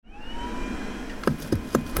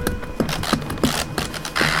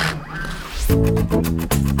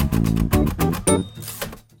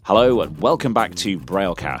Hello and welcome back to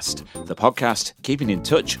Braillecast, the podcast keeping in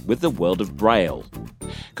touch with the world of Braille.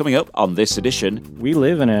 Coming up on this edition, we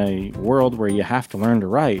live in a world where you have to learn to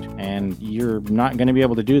write, and you're not going to be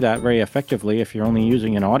able to do that very effectively if you're only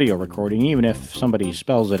using an audio recording. Even if somebody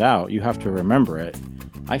spells it out, you have to remember it.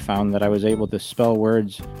 I found that I was able to spell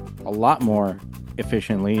words a lot more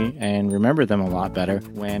efficiently and remember them a lot better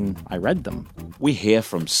when I read them. We hear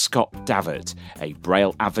from Scott Davert, a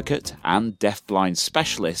Braille advocate and deafblind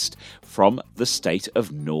specialist from the state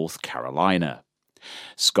of North Carolina.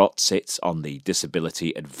 Scott sits on the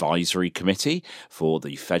Disability Advisory Committee for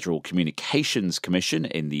the Federal Communications Commission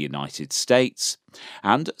in the United States,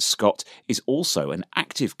 and Scott is also an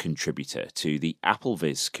active contributor to the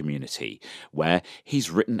AppleVis community, where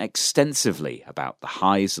he's written extensively about the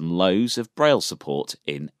highs and lows of Braille support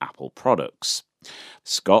in Apple products.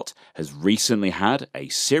 Scott has recently had a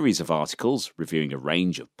series of articles reviewing a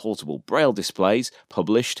range of portable Braille displays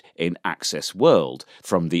published in Access World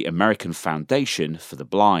from the American Foundation for the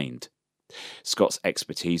Blind. Scott's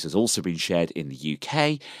expertise has also been shared in the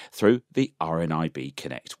UK through the RNIB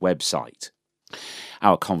Connect website.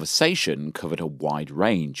 Our conversation covered a wide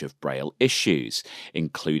range of Braille issues,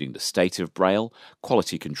 including the state of Braille,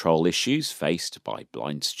 quality control issues faced by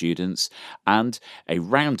blind students, and a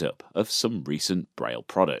roundup of some recent Braille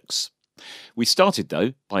products. We started,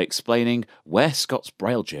 though, by explaining where Scott's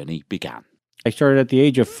Braille journey began. I started at the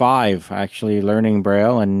age of 5, actually learning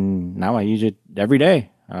Braille, and now I use it every day,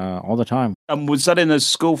 all the time. And was that in a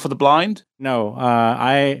school for the blind? No,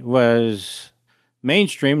 I was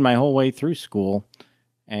mainstreamed my whole way through school,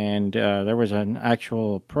 and there was an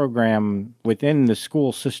actual program within the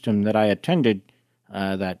school system that I attended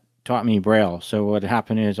that taught me Braille. So what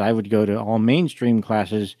happened is I would go to all mainstream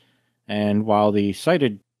classes, and while the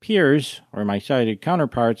sighted peers or my sighted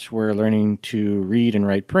counterparts were learning to read and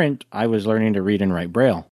write print, I was learning to read and write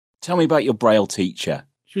Braille. Tell me about your Braille teacher.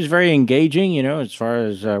 She was very engaging, as far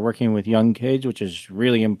as working with young kids, which is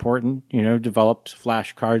really important, developed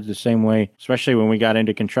flashcards the same way, especially when we got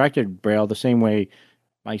into contracted Braille, the same way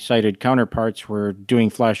my sighted counterparts were doing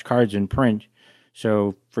flashcards in print.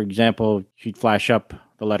 So, for example, she'd flash up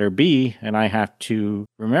the letter B, and I have to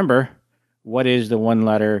remember what is the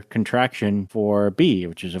one-letter contraction for B,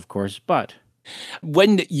 which is, of course, but.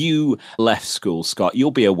 When you left school, Scott,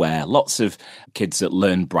 you'll be aware, lots of kids that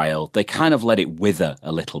learn Braille, they kind of let it wither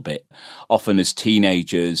a little bit. Often as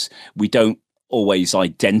teenagers, we don't always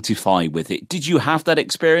identify with it. Did you have that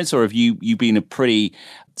experience, or have you been a pretty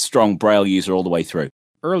strong Braille user all the way through?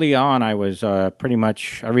 Early on, I was pretty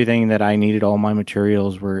much everything that I needed, all my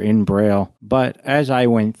materials were in Braille. But as I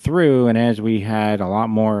went through, and as we had a lot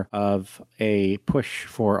more of a push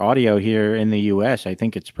for audio here in the U.S., I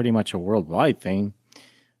think it's pretty much a worldwide thing,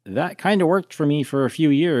 that kind of worked for me for a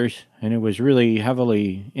few years, and it was really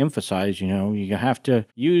heavily emphasized, you have to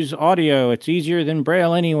use audio. It's easier than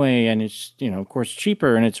Braille anyway, and it's, of course,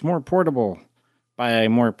 cheaper, and it's more portable. By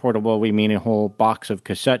more portable, we mean a whole box of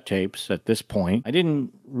cassette tapes at this point. I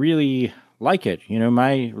didn't really like it.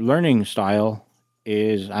 My learning style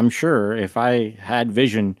is, I'm sure, if I had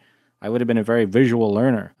vision, I would have been a very visual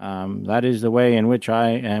learner. That is the way in which I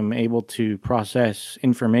am able to process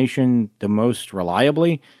information the most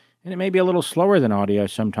reliably. And it may be a little slower than audio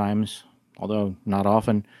sometimes, although not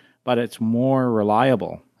often, but it's more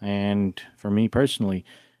reliable. And for me personally,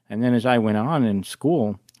 and then as I went on in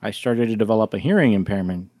school, I started to develop a hearing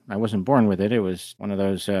impairment. I wasn't born with it. It was one of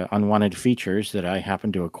those unwanted features that I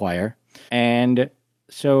happened to acquire. And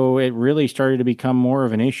so it really started to become more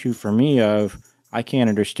of an issue for me of, I can't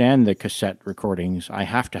understand the cassette recordings. I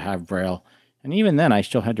have to have Braille. And even then, I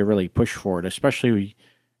still had to really push for it, especially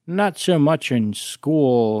not so much in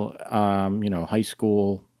school, high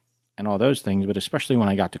school and all those things, but especially when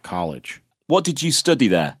I got to college. What did you study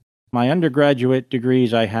there? My undergraduate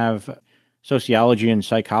degrees, I have sociology and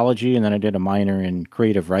psychology, and then I did a minor in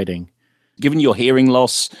creative writing. Given your hearing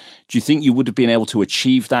loss, do you think you would have been able to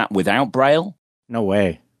achieve that without Braille? No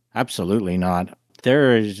way. Absolutely not.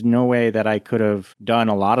 There is no way that I could have done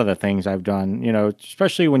a lot of the things I've done,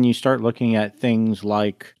 especially when you start looking at things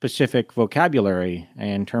like specific vocabulary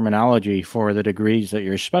and terminology for the degrees that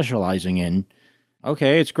you're specializing in.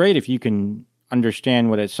 Okay, it's great if you can understand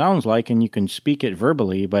what it sounds like and you can speak it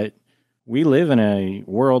verbally, but we live in a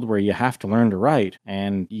world where you have to learn to write,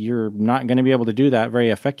 and you're not going to be able to do that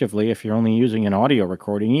very effectively if you're only using an audio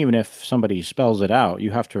recording. Even if somebody spells it out,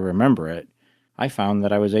 you have to remember it. I found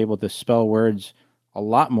that I was able to spell words a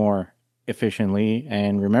lot more efficiently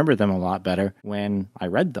and remember them a lot better when I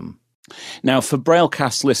read them. Now, for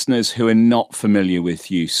Braillecast listeners who are not familiar with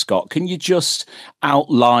you, Scott, can you just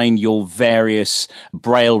outline your various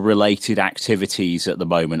Braille-related activities at the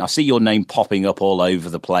moment? I see your name popping up all over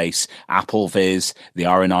the place. Apple Viz, the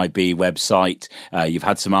RNIB website. You've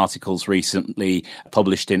had some articles recently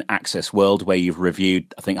published in Access World where you've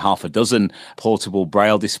reviewed, I think, half a dozen portable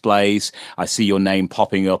Braille displays. I see your name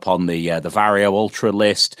popping up on the Vario Ultra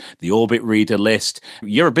list, the Orbit Reader list.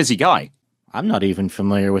 You're a busy guy. I'm not even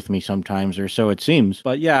familiar with me sometimes, or so it seems.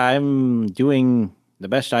 But yeah, I'm doing the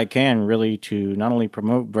best I can, really, to not only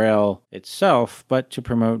promote Braille itself, but to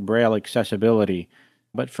promote Braille accessibility.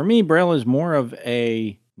 But for me, Braille is more of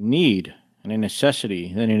a need and a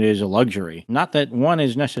necessity than it is a luxury. Not that one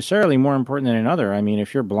is necessarily more important than another. I mean,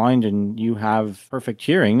 if you're blind and you have perfect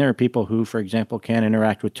hearing, there are people who, for example, can't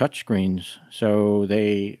interact with touchscreens. So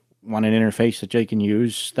they want an interface that they can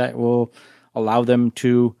use that will allow them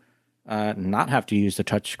to not have to use the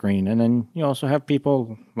touch screen. And then you also have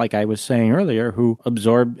people, like I was saying earlier, who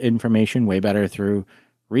absorb information way better through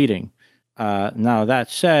reading. Now, that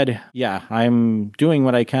said, yeah, I'm doing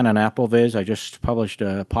what I can on Apple Viz. I just published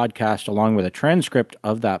a podcast along with a transcript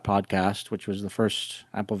of that podcast, which was the first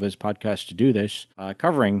Apple Viz podcast to do this,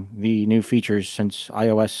 covering the new features since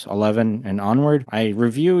iOS 11 and onward. I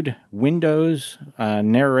reviewed Windows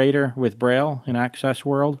Narrator with Braille in Access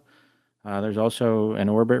World. There's also an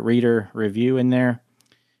Orbit Reader review in there.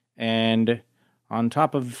 And on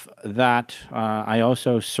top of that, I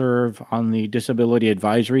also serve on the Disability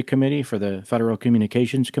Advisory Committee for the Federal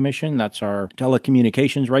Communications Commission. That's our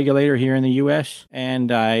telecommunications regulator here in the U.S.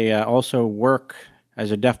 And I also work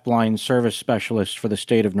as a deafblind service specialist for the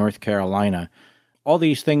state of North Carolina. All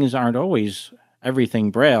these things aren't always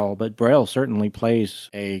everything Braille, but Braille certainly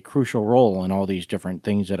plays a crucial role in all these different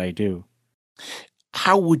things that I do.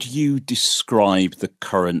 How would you describe the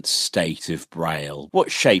current state of Braille? What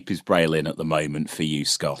shape is Braille in at the moment for you,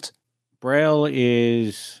 Scott? Braille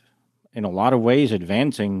is, in a lot of ways,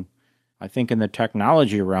 advancing, I think, in the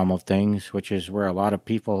technology realm of things, which is where a lot of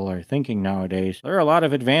people are thinking nowadays. There are a lot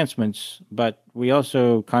of advancements, but we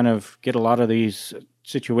also kind of get a lot of these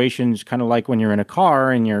situations kind of like when you're in a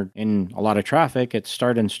car and you're in a lot of traffic, it's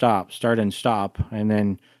start and stop. And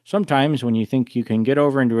then sometimes when you think you can get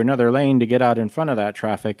over into another lane to get out in front of that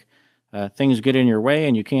traffic, things get in your way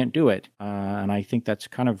and you can't do it. And I think that's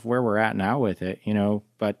kind of where we're at now with it, you know.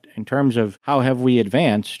 But in terms of how have we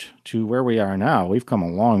advanced to where we are now, we've come a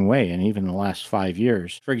long way in even the last 5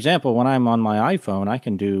 years. For example, when I'm on my iPhone, I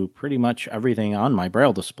can do pretty much everything on my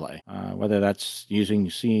Braille display, whether that's using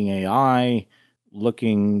Seeing AI,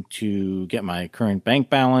 looking to get my current bank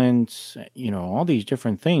balance, you know, all these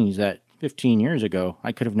different things that 15 years ago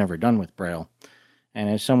I could have never done with Braille. And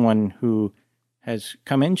as someone who has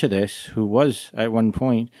come into this, who was at one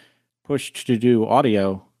point pushed to do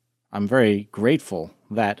audio, I'm very grateful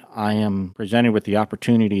that I am presented with the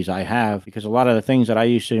opportunities I have, because a lot of the things that I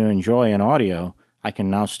used to enjoy in audio, I can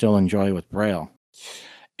now still enjoy with Braille.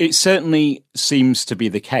 It certainly seems to be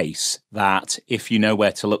the case that if you know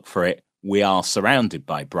where to look for it, we are surrounded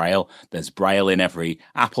by Braille. There's Braille in every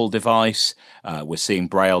Apple device. We're seeing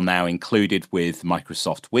Braille now included with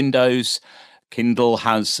Microsoft Windows. Kindle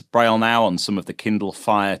has Braille now on some of the Kindle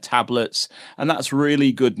Fire tablets, and that's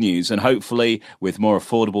really good news. And hopefully, with more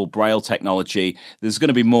affordable Braille technology, there's going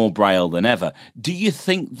to be more Braille than ever. Do you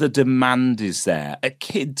think the demand is there? Are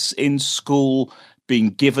kids in school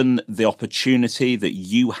being given the opportunity that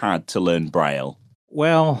you had to learn Braille?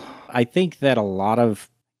 Well, I think that a lot of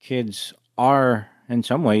kids are, in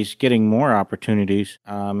some ways, getting more opportunities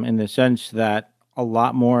in the sense that a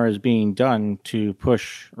lot more is being done to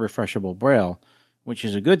push refreshable Braille, which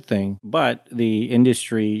is a good thing, but the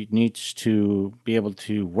industry needs to be able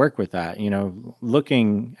to work with that. You know,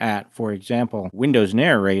 looking at, for example, Windows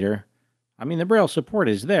Narrator, I mean, the Braille support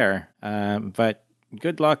is there, but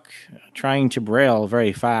good luck trying to Braille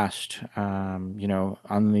very fast, you know,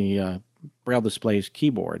 on the Braille display's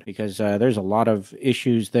keyboard, because there's a lot of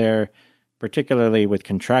issues there, particularly with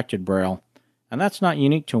contracted Braille. And that's not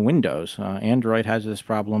unique to Windows. Android has this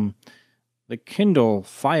problem. The Kindle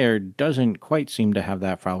Fire doesn't quite seem to have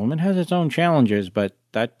that problem. It has its own challenges, but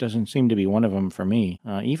that doesn't seem to be one of them for me.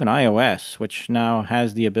 Even iOS, which now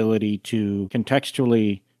has the ability to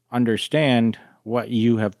contextually understand what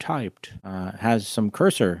you have typed, has some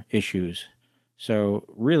cursor issues. So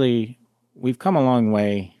really, we've come a long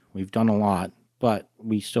way. We've done a lot, but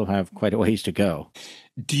we still have quite a ways to go.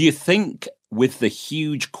 Do you think with the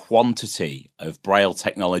huge quantity of Braille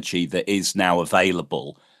technology that is now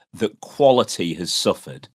available, that quality has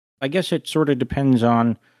suffered? I guess it sort of depends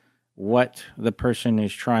on what the person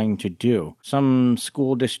is trying to do. Some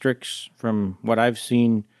school districts, from what I've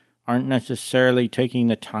seen, aren't necessarily taking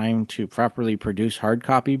the time to properly produce hard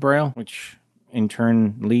copy Braille, which in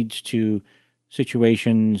turn leads to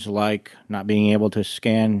situations like not being able to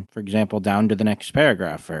scan, for example, down to the next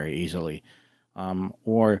paragraph very easily,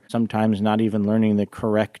 or sometimes not even learning the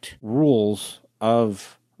correct rules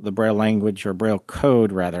of the Braille language, or Braille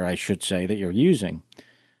code, rather, I should say, that you're using.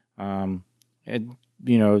 It,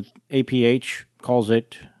 APH calls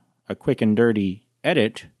it a quick and dirty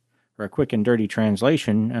edit, or a quick and dirty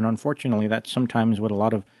translation, and unfortunately that's sometimes what a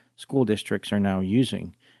lot of school districts are now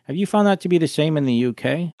using. Have you found that to be the same in the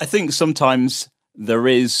UK? I think sometimes there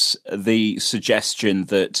is the suggestion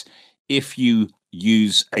that if you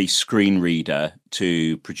use a screen reader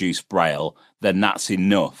to produce Braille, then that's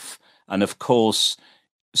enough. And of course,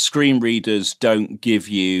 screen readers don't give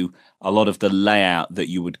you a lot of the layout that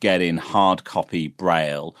you would get in hard copy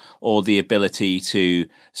Braille, or the ability to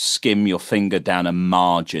skim your finger down a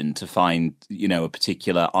margin to find, a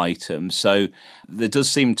particular item. So there does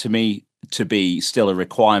seem to me to be still a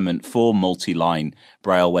requirement for multi-line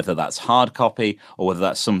Braille, whether that's hard copy or whether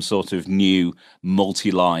that's some sort of new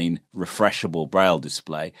multi-line refreshable Braille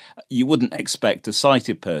display. You wouldn't expect a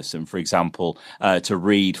sighted person, for example, to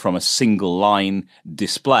read from a single line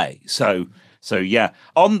display. So yeah,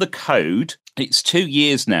 on the code, it's 2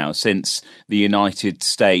 years now since the United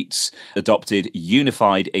States adopted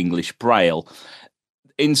Unified English Braille.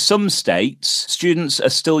 In some states, students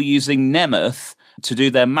are still using Nemeth to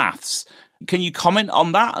do their maths. Can you comment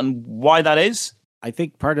on that and why that is? I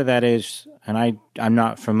think part of that is, and I'm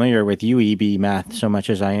not familiar with UEB math so much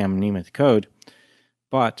as I am Nemeth code,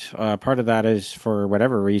 but part of that is, for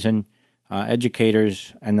whatever reason,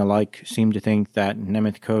 educators and the like seem to think that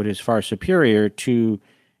Nemeth code is far superior to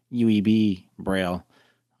UEB Braille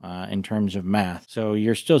in terms of math. So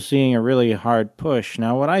you're still seeing a really hard push.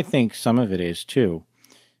 Now, what I think some of it is, too,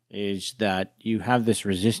 is that you have this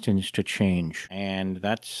resistance to change. And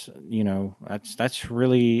that's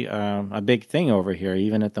really a big thing over here,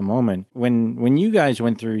 even at the moment. When you guys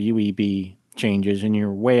went through UEB changes, and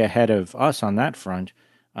you're way ahead of us on that front,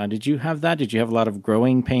 did you have that? Did you have a lot of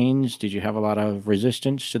growing pains? Did you have a lot of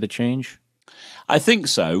resistance to the change? I think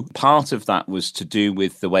so. Part of that was to do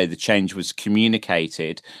with the way the change was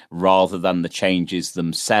communicated rather than the changes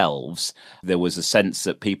themselves. There was a sense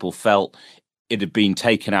that people felt it had been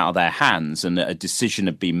taken out of their hands and a decision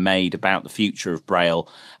had been made about the future of Braille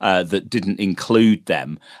that didn't include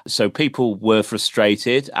them. So people were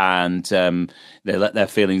frustrated and they let their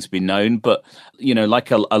feelings be known. But,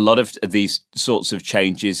 like a lot of these sorts of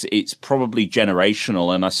changes, it's probably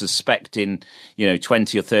generational. And I suspect in,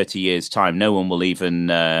 20 or 30 years' time, no one will even,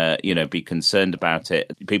 be concerned about it.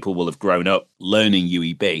 People will have grown up learning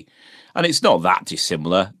UEB. And it's not that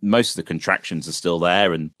dissimilar. Most of the contractions are still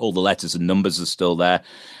there and all the letters and numbers are still there.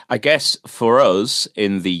 I guess for us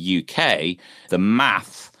in the UK, the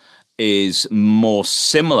math is more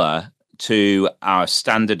similar to our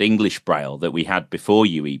standard English Braille that we had before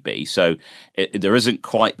UEB. So there isn't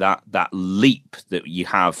quite that leap that you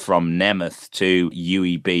have from Nemeth to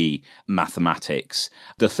UEB mathematics.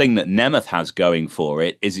 The thing that Nemeth has going for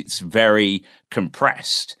it is it's very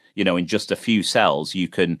compressed. In just a few cells, you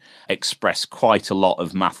can express quite a lot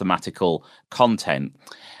of mathematical content.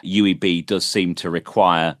 UEB does seem to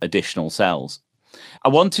require additional cells. I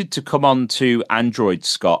wanted to come on to Android,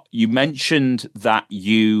 Scott. You mentioned that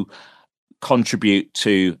you contribute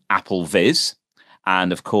to Apple Viz,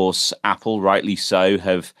 and of course, Apple, rightly so,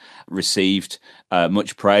 have received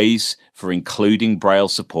much praise for including Braille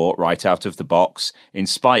support right out of the box, in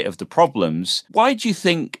spite of the problems. Why do you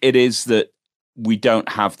think it is that we don't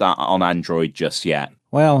have that on Android just yet?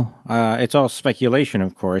 Well, it's all speculation,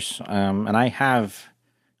 of course, and I have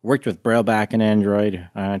worked with Brailleback and Android,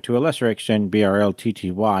 to a lesser extent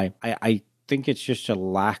BRLTTY. I think it's just a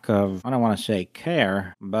lack of, I don't want to say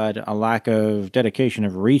care, but a lack of dedication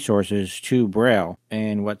of resources to Braille.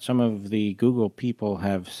 And what some of the Google people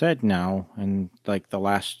have said now, in like the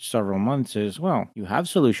last several months, is, well, you have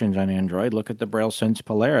solutions on Android. Look at the Braille Sense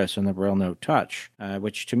Polaris and the Braille Note Touch,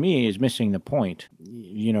 which to me is missing the point.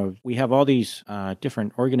 We have all these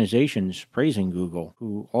different organizations praising Google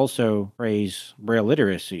who also praise Braille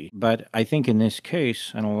literacy. But I think in this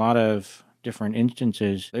case, and a lot of different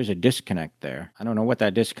instances, there's a disconnect there. I don't know what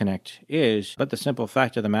that disconnect is, but the simple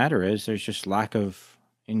fact of the matter is there's just lack of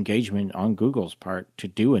engagement on Google's part to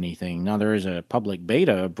do anything. Now, there is a public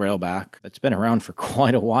beta of Brailleback that's been around for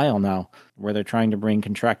quite a while now, where they're trying to bring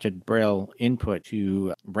contracted Braille input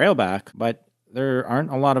to Brailleback, but there aren't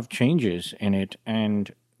a lot of changes in it.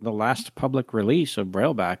 And the last public release of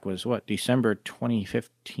Brailleback was, December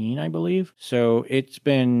 2015, I believe? So it's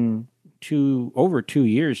been over 2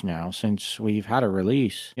 years now since we've had a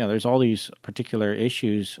release. There's all these particular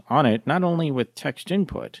issues on it, not only with text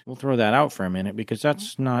input. We'll throw that out for a minute because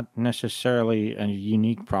that's not necessarily a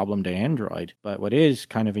unique problem to Android. But what is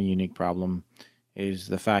kind of a unique problem is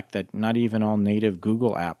the fact that not even all native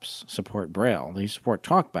Google apps support Braille. They support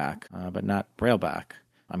TalkBack, but not BrailleBack.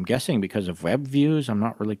 I'm guessing because of web views. I'm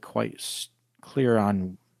not really quite clear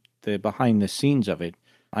on the behind the scenes of it.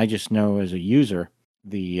 I just know as a user,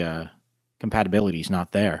 the compatibility is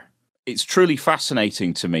not there. It's truly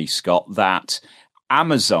fascinating to me, Scott, that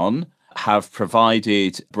Amazon have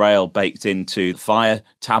provided Braille baked into Fire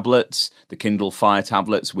tablets, the Kindle Fire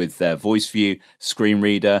tablets with their voice view screen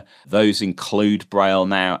reader. Those include Braille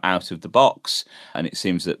now out of the box. And it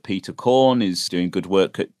seems that Peter Korn is doing good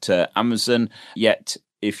work at Amazon. Yet,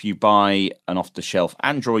 if you buy an off-the-shelf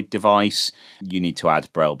Android device, you need to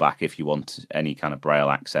add Braille back if you want any kind of Braille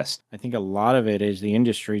access. I think a lot of it is the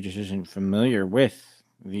industry just isn't familiar with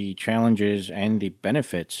the challenges and the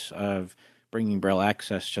benefits of bringing Braille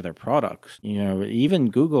access to their products.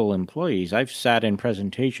 Even Google employees, I've sat in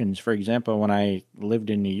presentations. For example, when I lived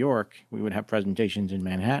in New York, we would have presentations in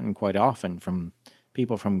Manhattan quite often from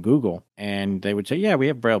people from Google, and they would say, yeah, we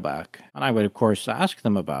have BrailleBack. And I would, of course, ask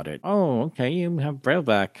them about it. Oh, okay, you have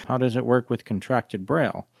BrailleBack. How does it work with contracted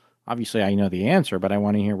Braille? Obviously, I know the answer, but I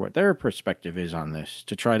want to hear what their perspective is on this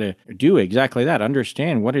to try to do exactly that,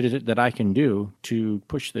 understand what it is that I can do to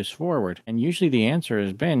push this forward. And usually the answer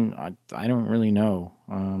has been, I don't really know.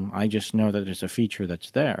 I just know that it's a feature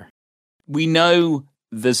that's there. We know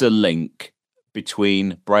there's a link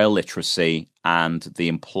between Braille literacy and the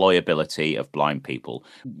employability of blind people.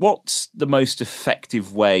 What's the most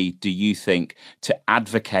effective way, do you think, to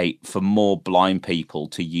advocate for more blind people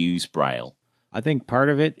to use Braille? I think part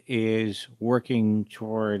of it is working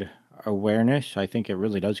toward awareness. I think it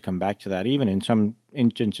really does come back to that, even in some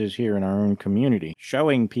instances here in our own community.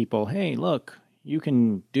 Showing people, hey, look, you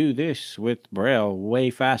can do this with Braille way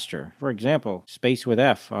faster. For example, Space with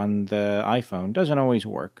F on the iPhone doesn't always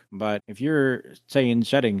work. But if you're, say, in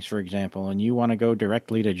settings, for example, and you want to go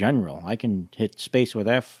directly to general, I can hit Space with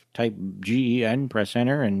F, type GEN, press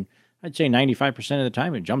enter, and I'd say 95% of the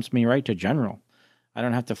time it jumps me right to general. I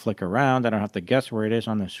don't have to flick around. I don't have to guess where it is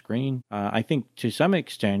on the screen. I think to some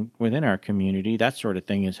extent within our community, that sort of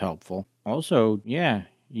thing is helpful. Also, yeah,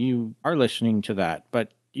 you are listening to that,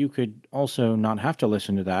 but you could also not have to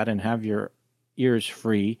listen to that and have your ears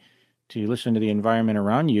free to listen to the environment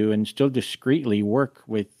around you and still discreetly work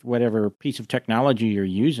with whatever piece of technology you're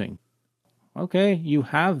using. Okay, you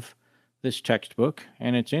have this textbook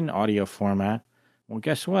and it's in audio format. Well,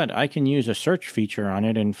 guess what? I can use a search feature on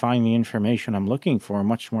it and find the information I'm looking for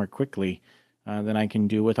much more quickly than I can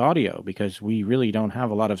do with audio, because we really don't have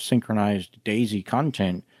a lot of synchronized DAISY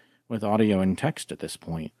content with audio and text at this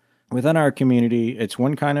point. Within our community, it's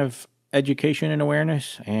one kind of education and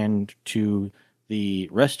awareness, and to the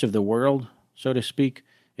rest of the world, so to speak,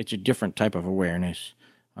 it's a different type of awareness.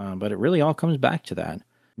 But it really all comes back to that.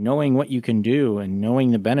 Knowing what you can do and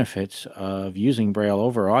knowing the benefits of using Braille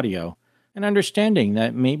over audio, and understanding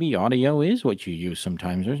that maybe audio is what you use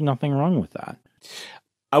sometimes. There's nothing wrong with that.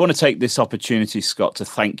 I want to take this opportunity, Scott, to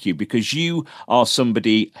thank you, because you are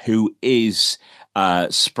somebody who is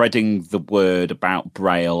spreading the word about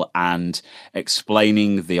Braille and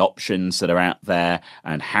explaining the options that are out there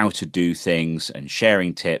and how to do things and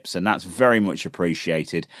sharing tips, and that's very much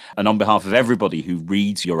appreciated. And on behalf of everybody who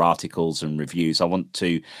reads your articles and reviews, I want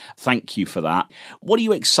to thank you for that. What are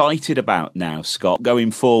you excited about now, Scott,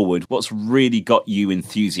 going forward? What's really got you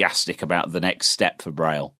enthusiastic about the next step for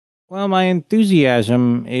Braille? Well, my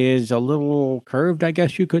enthusiasm is a little curved, I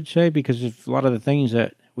guess you could say, because of a lot of the things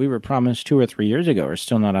that we were promised 2 or 3 years ago are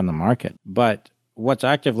still not on the market. But what's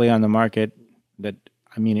actively on the market, it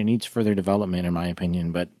needs further development in my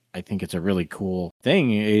opinion, but I think it's a really cool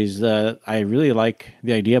thing, is I really like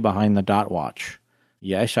the idea behind the dot watch.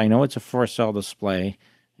 Yes, I know it's a for-sale display,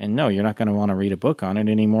 and no, you're not going to want to read a book on it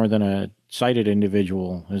any more than a sighted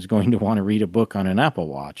individual is going to want to read a book on an Apple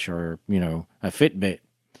Watch or, a Fitbit.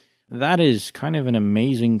 That is kind of an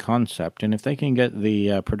amazing concept, and if they can get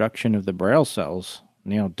the production of the Braille cells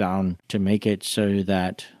nailed down to make it so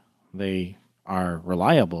that they are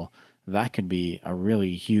reliable, that could be a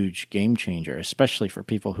really huge game changer, especially for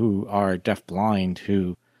people who are deafblind,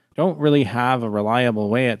 who don't really have a reliable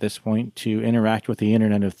way at this point to interact with the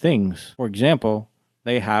Internet of Things. For example,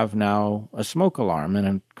 they have now a smoke alarm and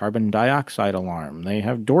a carbon dioxide alarm. They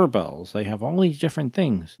have doorbells. They have all these different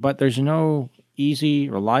things, but there's no easy,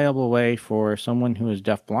 reliable way for someone who is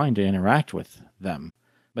deafblind to interact with them.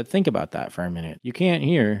 But think about that for a minute. You can't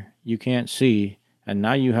hear, you can't see, And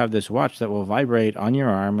now you have this watch that will vibrate on your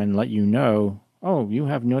arm and let you know, oh, you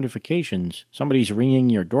have notifications. Somebody's ringing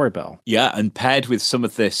your doorbell. Yeah, and paired with some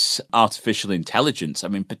of this artificial intelligence, I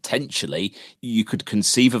mean, potentially you could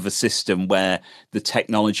conceive of a system where the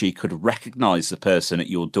technology could recognize the person at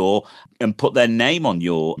your door and put their name on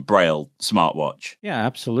your Braille smartwatch. Yeah,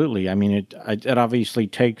 absolutely. I mean, it obviously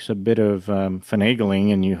takes a bit of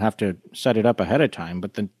finagling, and you have to set it up ahead of time.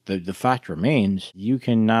 But the fact remains, you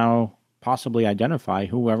can now possibly identify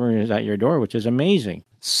whoever is at your door, which is amazing.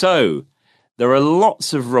 So there are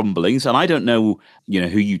lots of rumblings, and I don't know,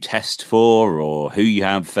 who you test for or who you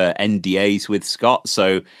have NDAs with, Scott.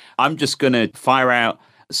 So I'm just going to fire out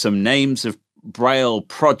some names of Braille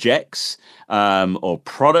projects or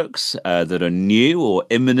products that are new or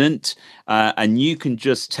imminent, and you can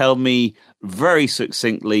just tell me very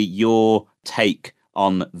succinctly your take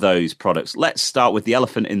on those products. Let's start with the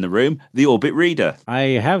elephant in the room, the Orbit Reader. I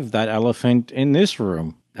have that elephant in this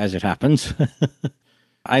room, as it happens.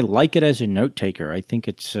 I like it as a note taker. I think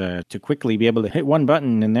it's to quickly be able to hit one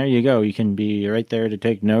button and there you go. You can be right there to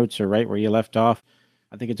take notes or right where you left off.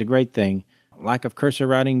 I think it's a great thing. Lack of cursor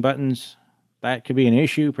routing buttons, that could be an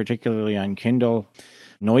issue, particularly on Kindle.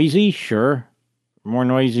 Noisy, sure. More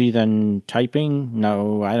noisy than typing?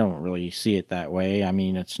 No, I don't really see it that way. I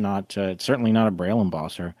mean, it's certainly not a Braille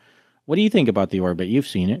embosser. What do you think about the Orbit? You've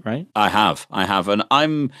seen it, right? I have, and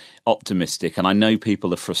I'm optimistic, and I know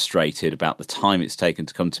people are frustrated about the time it's taken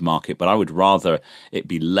to come to market, but I would rather it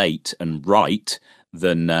be late and right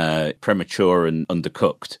than premature and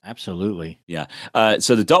undercooked. Absolutely. Yeah.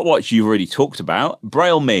 So the Dot Watch you've already talked about.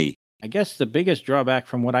 Braille Me. I guess the biggest drawback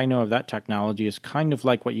from what I know of that technology is kind of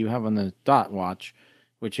like what you have on the Dot Watch,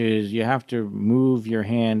 which is you have to move your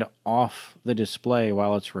hand off the display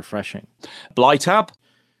while it's refreshing. BlyTab?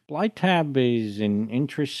 BlyTab is an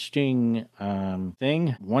interesting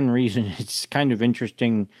thing. One reason it's kind of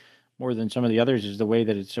interesting more than some of the others is the way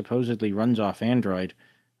that it supposedly runs off Android.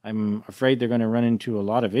 I'm afraid they're going to run into a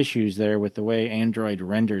lot of issues there with the way Android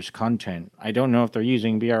renders content. I don't know if they're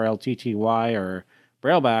using BRLTTY or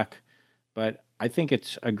Brailleback, but I think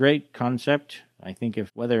it's a great concept. I think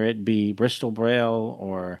whether it be Bristol Braille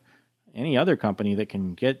or any other company that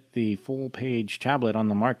can get the full-page tablet on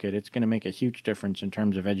the market, it's going to make a huge difference in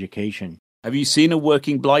terms of education. Have you seen a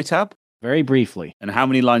working BlyTab? Very briefly. And how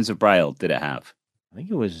many lines of Braille did it have? I think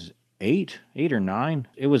it was 8 or 9.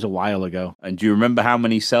 It was a while ago. And do you remember how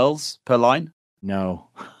many cells per line? No.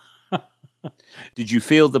 Did you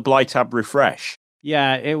feel the BlyTab refresh?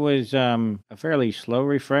 Yeah, it was a fairly slow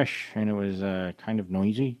refresh, and it was kind of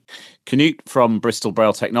noisy. Canute from Bristol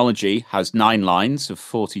Braille Technology has 9 lines of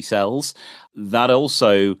 40 cells. That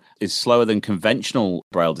also is slower than conventional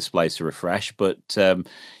Braille displays to refresh, but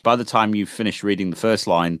by the time you've finished reading the first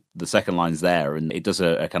line, the second line's there, and it does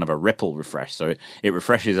a kind of a ripple refresh, so it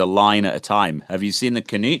refreshes a line at a time. Have you seen the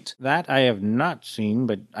Canute? That I have not seen,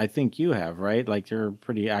 but I think you have, right? Like you're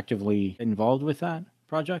pretty actively involved with that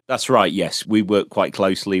project? That's right, yes. We work quite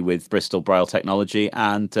closely with Bristol Braille Technology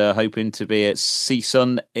and hoping to be at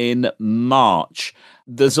CSUN in March.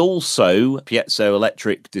 There's also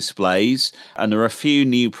piezoelectric displays, and there are a few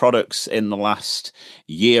new products in the last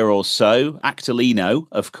year or so. Actilino,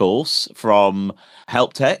 of course, from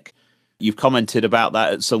HelpTech. You've commented about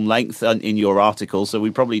that at some length in your article, so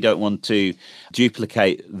we probably don't want to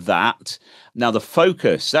duplicate that. Now, the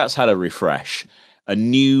Focus, that's had a refresh. A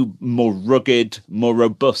new, more rugged, more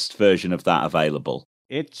robust version of that available.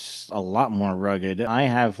 It's a lot more rugged. I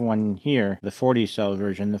have one here, the 40-cell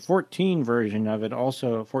version. The 14 version of it,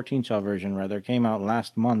 also 14-cell version rather, came out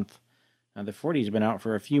last month. The 40's been out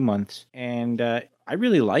for a few months, and I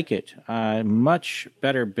really like it. Much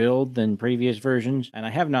better build than previous versions, and I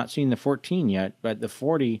have not seen the 14 yet, but the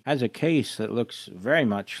 40 has a case that looks very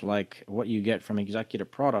much like what you get from Executive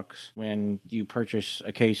Products when you purchase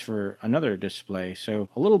a case for another display. So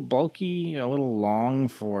a little bulky, a little long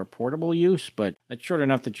for portable use, but it's short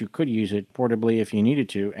enough that you could use it portably if you needed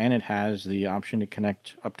to, and it has the option to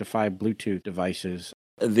connect up to 5 Bluetooth devices.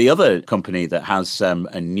 The other company that has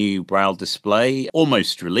a new Braille display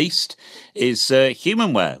almost released is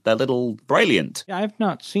Humanware, their little Brailliant. Yeah, I've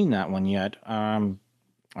not seen that one yet.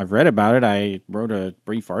 I've read about it. I wrote a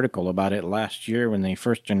brief article about it last year when they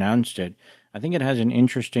first announced it. I think it has an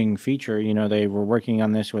interesting feature. You know, they were working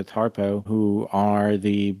on this with Harpo, who are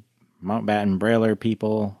the Mountbatten Brailler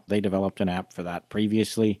people. They developed an app for that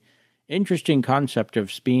previously. Interesting concept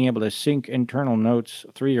of being able to sync internal notes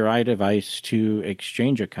through your iDevice to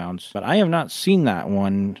Exchange accounts, but I have not seen that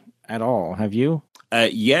one at all. Have you?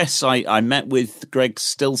 Yes, I met with Greg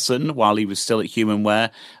Stilson while he was still at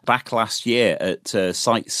Humanware back last year at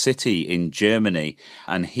Site City in Germany,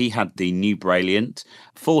 and he had the new Brailliant,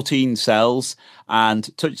 14 cells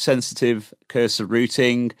and touch-sensitive cursor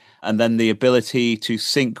routing, and then the ability to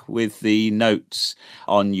sync with the notes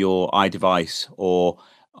on your iDevice or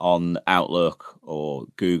on Outlook or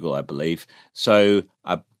Google, I believe. So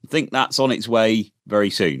I think that's on its way very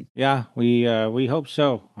soon. Yeah, we hope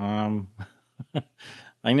so.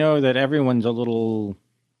 I know that everyone's a little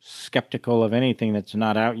skeptical of anything that's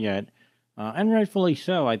not out yet, and rightfully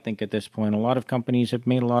so. I think at this point, a lot of companies have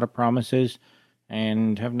made a lot of promises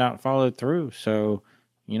and have not followed through. So,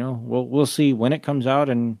 we'll see when it comes out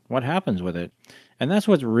and what happens with it. And that's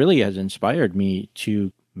what really has inspired me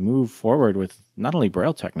to move forward with not only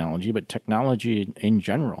Braille technology, but technology in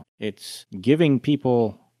general. It's giving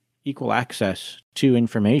people equal access to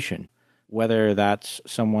information, whether that's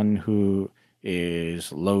someone who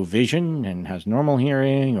is low vision and has normal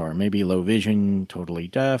hearing, or maybe low vision, totally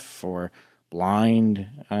deaf, or blind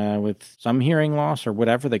with some hearing loss, or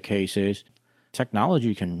whatever the case is.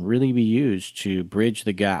 Technology can really be used to bridge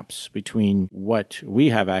the gaps between what we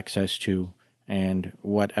have access to and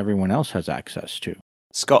what everyone else has access to.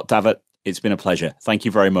 Scott Davert, it's been a pleasure. Thank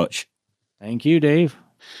you very much. Thank you, Dave.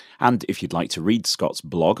 And if you'd like to read Scott's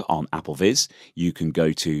blog on AppleVis, you can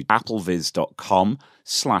go to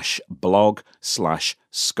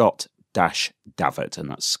applevis.com/blog/Scott-Davert. And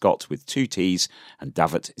that's Scott with 2 T's, and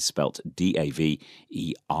Davert is spelt Davert.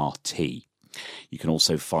 You can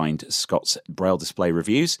also find Scott's Braille display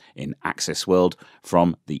reviews in Access World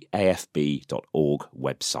from the afb.org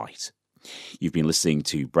website. You've been listening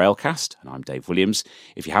to Braillecast, and I'm Dave Williams.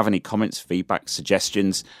 If you have any comments, feedback,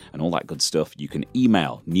 suggestions, and all that good stuff, you can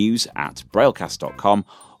email news@braillecast.com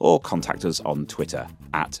or contact us on Twitter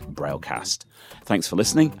 @Braillecast. Thanks for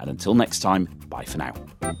listening, and until next time, bye for now.